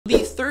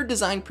third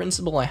design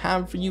principle I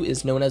have for you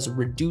is known as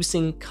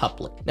reducing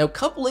coupling. Now,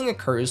 coupling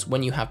occurs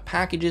when you have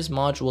packages,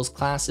 modules,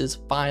 classes,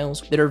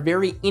 files that are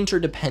very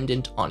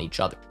interdependent on each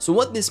other. So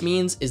what this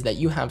means is that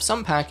you have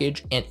some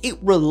package and it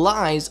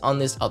relies on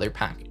this other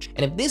package.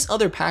 And if this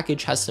other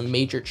package has some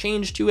major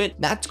change to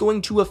it, that's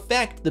going to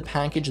affect the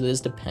package that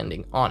is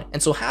depending on it.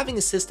 And so having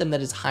a system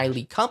that is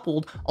highly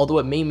coupled, although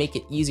it may make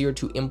it easier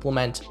to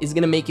implement, is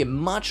going to make it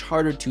much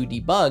harder to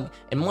debug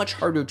and much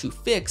harder to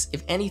fix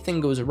if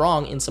anything goes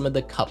wrong in some of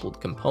the coupled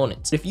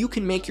components. If you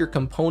can make your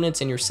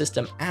components in your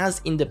system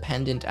as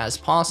independent as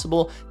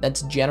possible,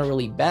 that's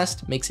generally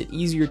best, makes it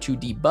easier to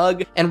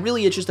debug, and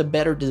really it's just a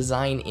better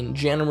design in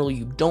general.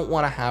 You don't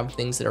want to have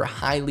things that are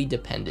highly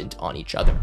dependent on each other.